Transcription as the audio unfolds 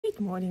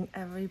morning,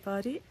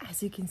 everybody.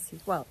 As you can see,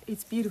 well,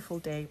 it's a beautiful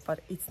day,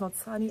 but it's not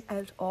sunny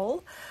at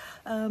all.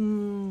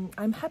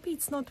 I'm happy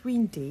it's not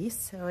windy,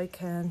 so I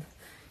can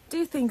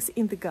do things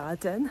in the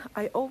garden.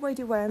 I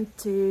already went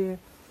to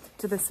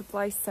the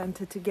supply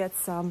center to get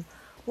some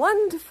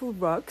wonderful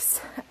rocks,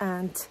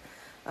 and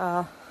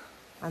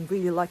I'm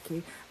really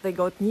lucky they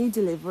got new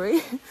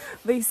delivery.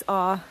 These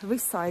are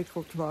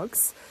recycled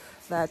rocks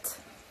that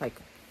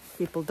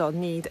people don't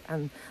need,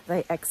 and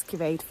they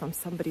excavate from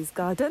somebody's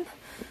garden,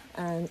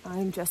 and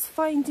I'm just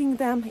finding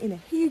them in a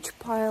huge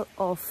pile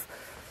of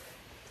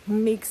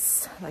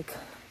mix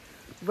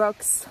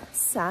rocks,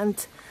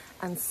 sand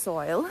and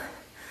soil.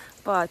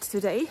 But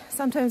today,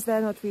 sometimes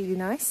they're not really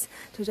nice.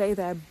 Today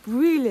they're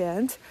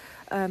brilliant,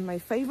 my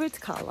favorite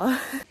color.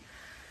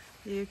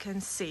 You can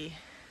see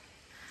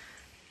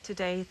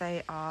today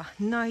they are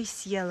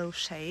nice yellow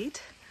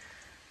shade.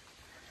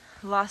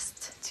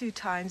 Last two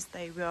times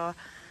they were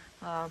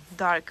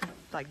dark,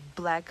 like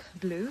black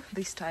blue,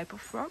 this type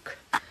of rock.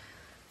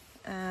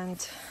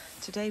 And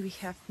today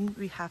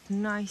we have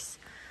nice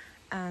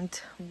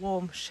and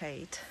warm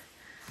shade.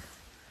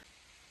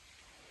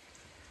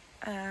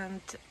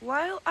 And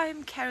while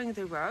I'm carrying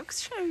the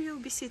rocks, Sherry will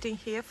be sitting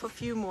here for a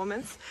few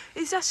moments.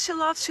 It's just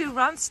she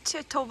runs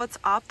towards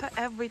up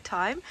every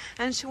time,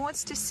 and she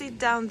wants to sit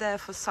down there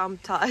for some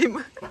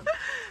time.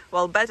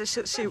 Well, better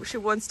she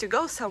wants to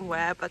go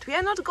somewhere, but we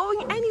are not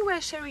going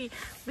anywhere, Sherry.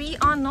 We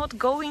are not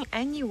going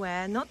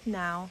anywhere, not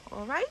now,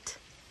 all right?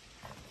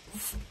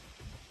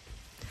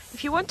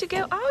 If you want to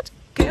go out,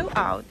 go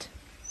out.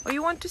 Or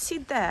you want to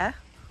sit there,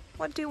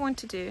 what do you want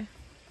to do?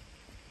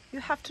 You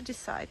have to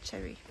decide,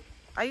 Sherry.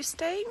 Are you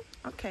staying?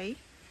 Okay.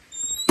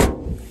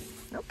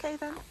 Okay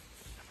then.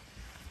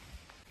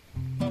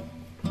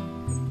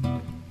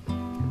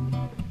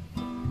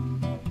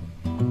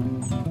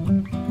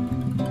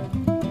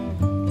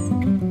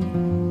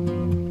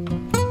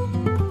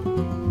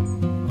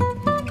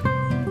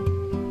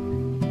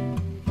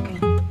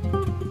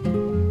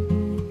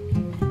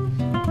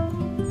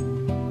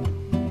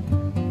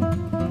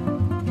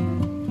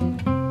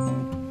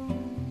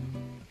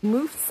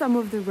 Moved some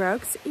of the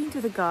rocks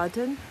into the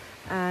garden,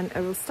 and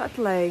I will start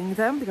laying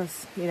them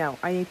because, you know,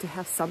 I need to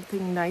have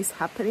something nice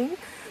happening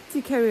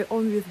to carry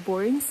on with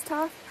boring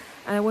stuff,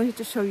 and I wanted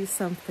to show you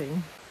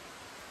something.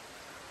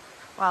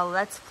 Well,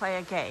 let's play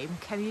a game.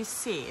 Can you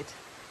see it?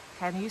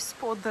 Can you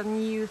spot the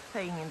new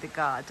thing in the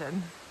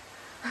garden?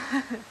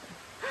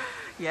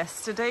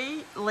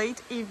 Yesterday,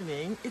 late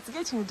evening, it's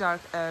getting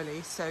dark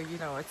early, so, you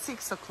know, at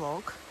 6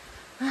 o'clock,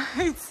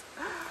 it's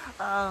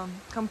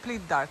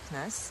complete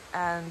darkness,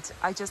 and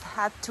I just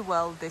had to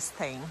weld this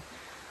thing.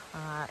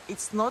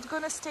 It's not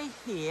gonna stay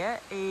here.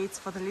 It's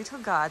for the little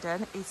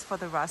garden. It's for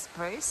the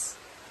raspberries.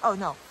 Oh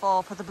no,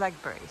 for the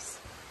blackberries.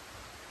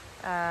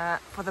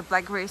 For the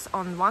blackberries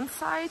on one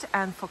side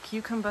and for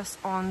cucumbers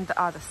on the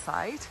other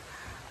side.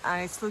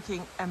 And it's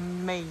looking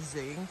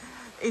amazing.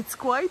 It's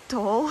quite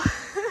tall,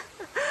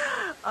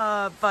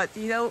 but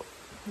you know,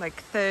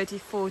 like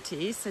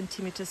 30-40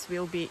 centimeters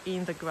will be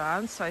in the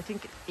ground. So I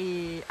think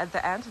at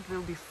the end it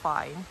will be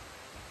fine.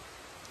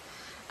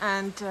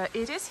 And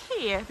it is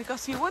here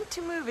because we want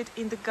to move it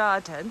in the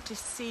garden to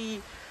see,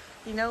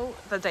 you know,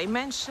 the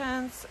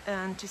dimensions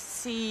and to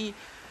see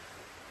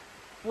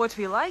what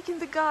we like in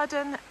the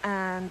garden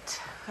and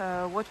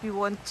what we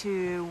want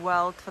to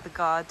weld for the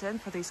garden,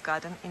 for this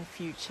garden in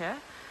future.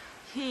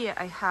 Here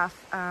I have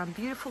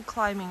beautiful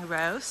climbing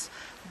rose,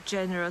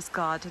 Generous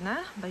Gardener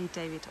by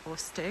David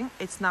Austin.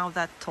 It's now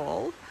that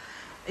tall.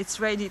 It's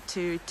ready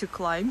to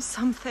climb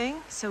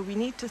something. So we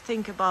need to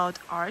think about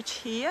arch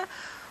here,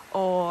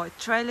 or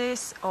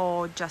trellis,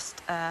 or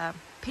just a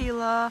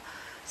pillar,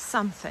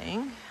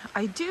 something.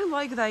 I do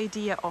like the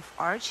idea of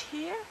arch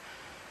here,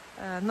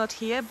 not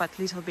here, but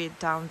a little bit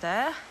down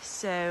there.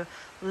 So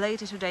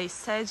later today,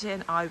 Sergey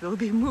and I will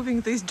be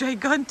moving this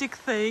gigantic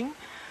thing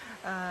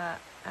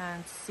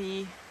and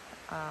see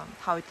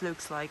how it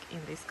looks like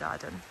in this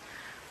garden.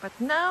 But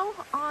now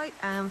I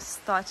am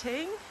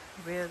starting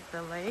with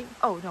the laying.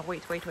 Oh no,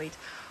 wait.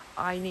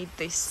 I need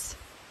this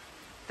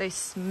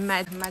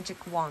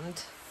magic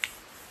wand.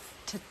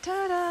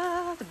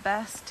 Ta-da! The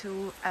best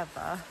tool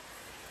ever.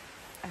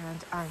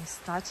 And I'm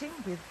starting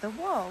with the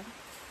wall.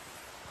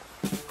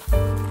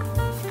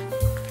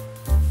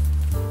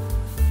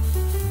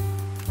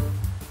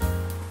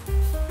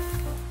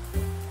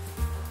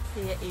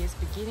 Here is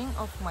beginning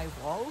of my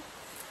wall.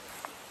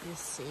 You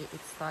see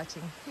it's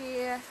starting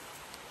here,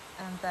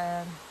 and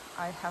then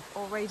I have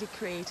already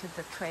created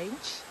the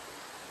trench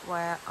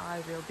where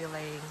I will be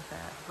laying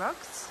the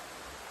rocks.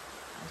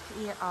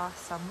 And here are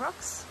some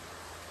rocks.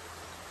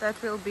 That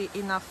will be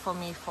enough for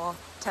me for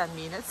 10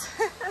 minutes,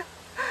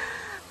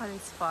 but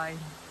it's fine.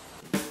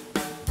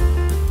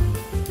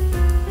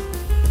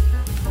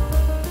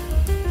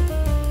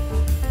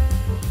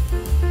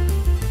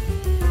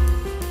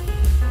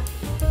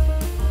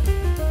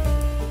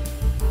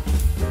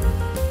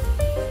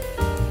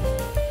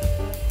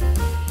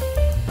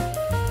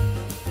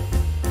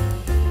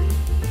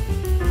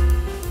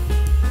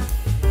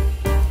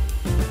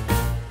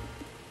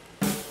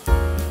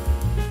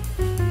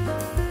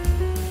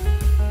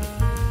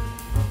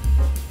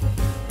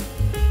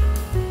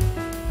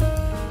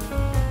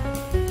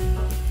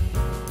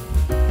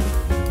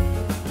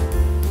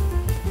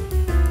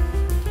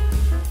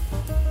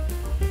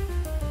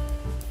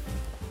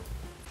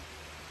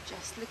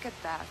 Just look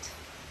at that.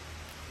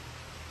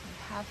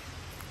 We have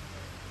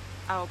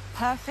our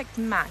perfect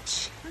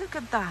match. Look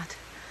at that.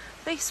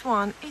 This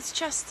one is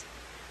just,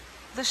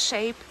 the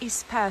shape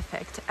is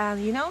perfect,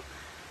 and you know,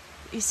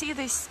 you see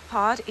this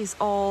part is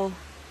all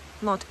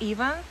not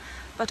even,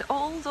 but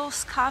all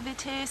those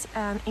cavities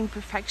and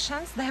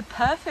imperfections, they're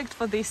perfect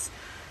for this,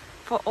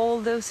 for all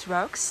those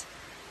rocks,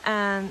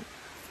 and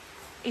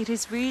it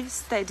is really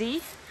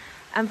steady,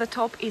 and the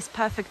top is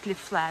perfectly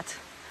flat.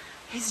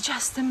 It's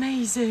just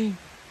amazing.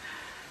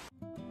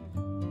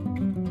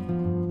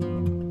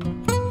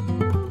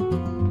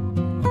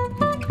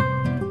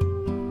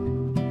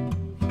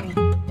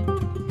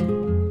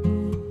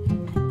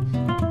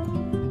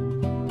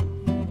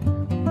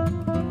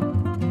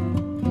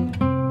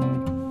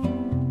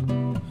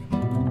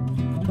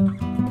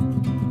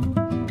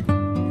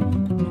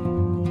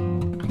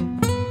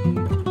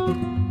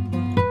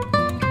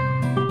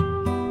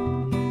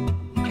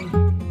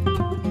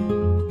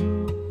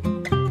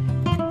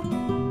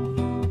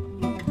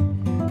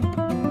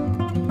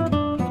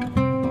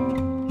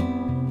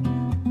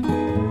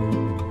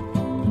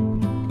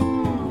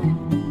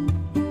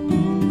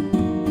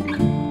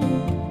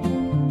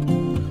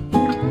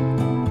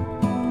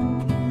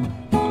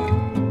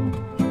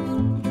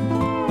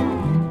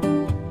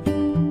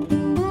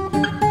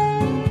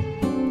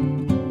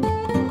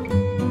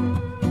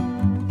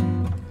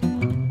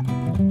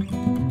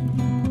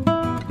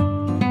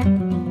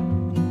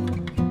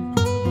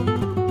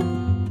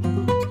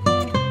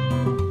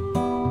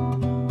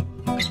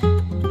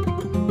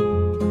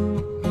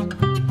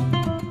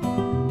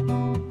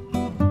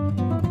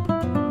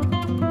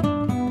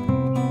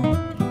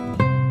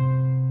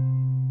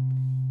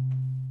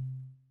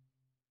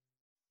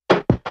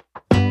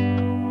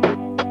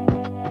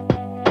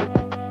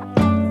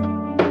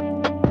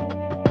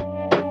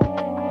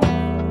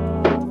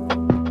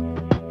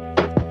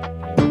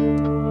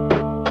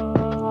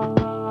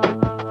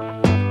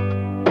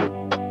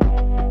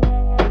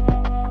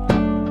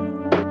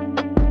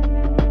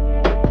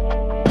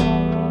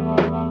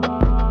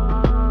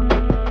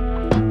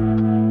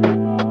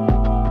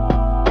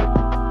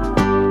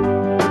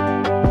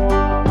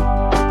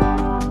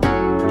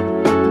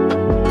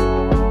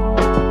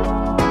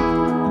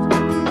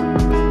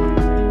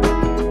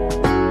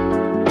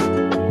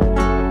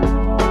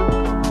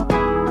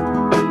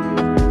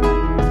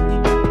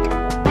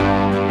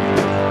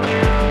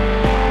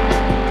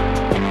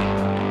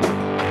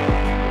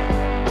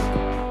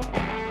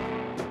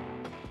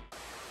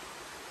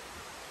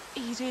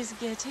 It is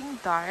getting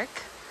dark.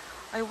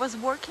 I was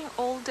working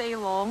all day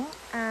long,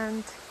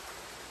 and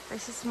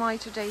this is my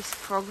today's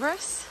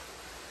progress.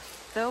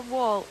 The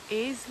wall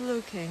is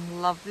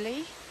looking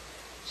lovely.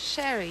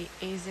 Sherry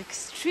is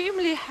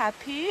extremely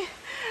happy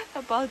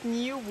about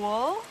new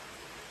wall.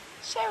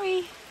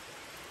 Sherry,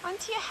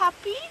 aren't you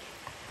happy?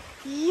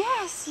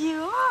 Yes,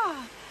 you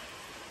are.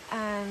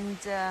 And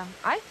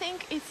I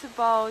think it's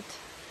about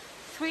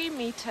 3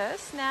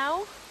 meters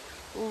now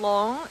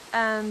long,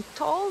 and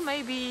tall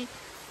maybe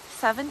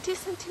 70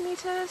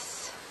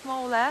 centimeters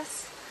more or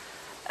less.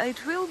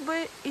 It will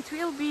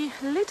be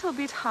a little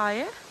bit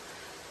higher,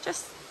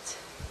 just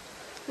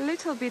a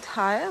little bit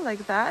higher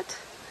like that,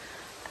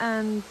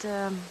 and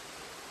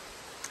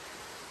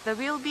there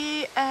will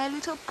be a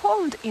little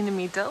pond in the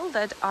middle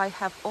that I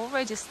have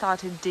already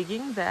started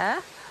digging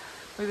there.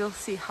 We will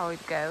see how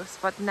it goes.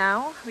 But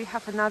now we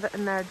have another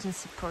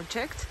emergency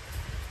project,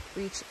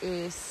 which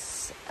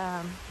is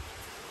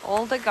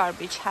all the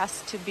garbage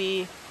has to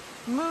be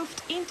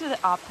moved into the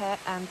upper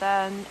and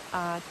then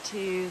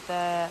to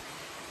the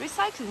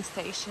recycling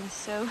station.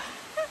 So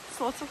it's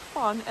lots of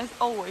fun as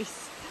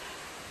always.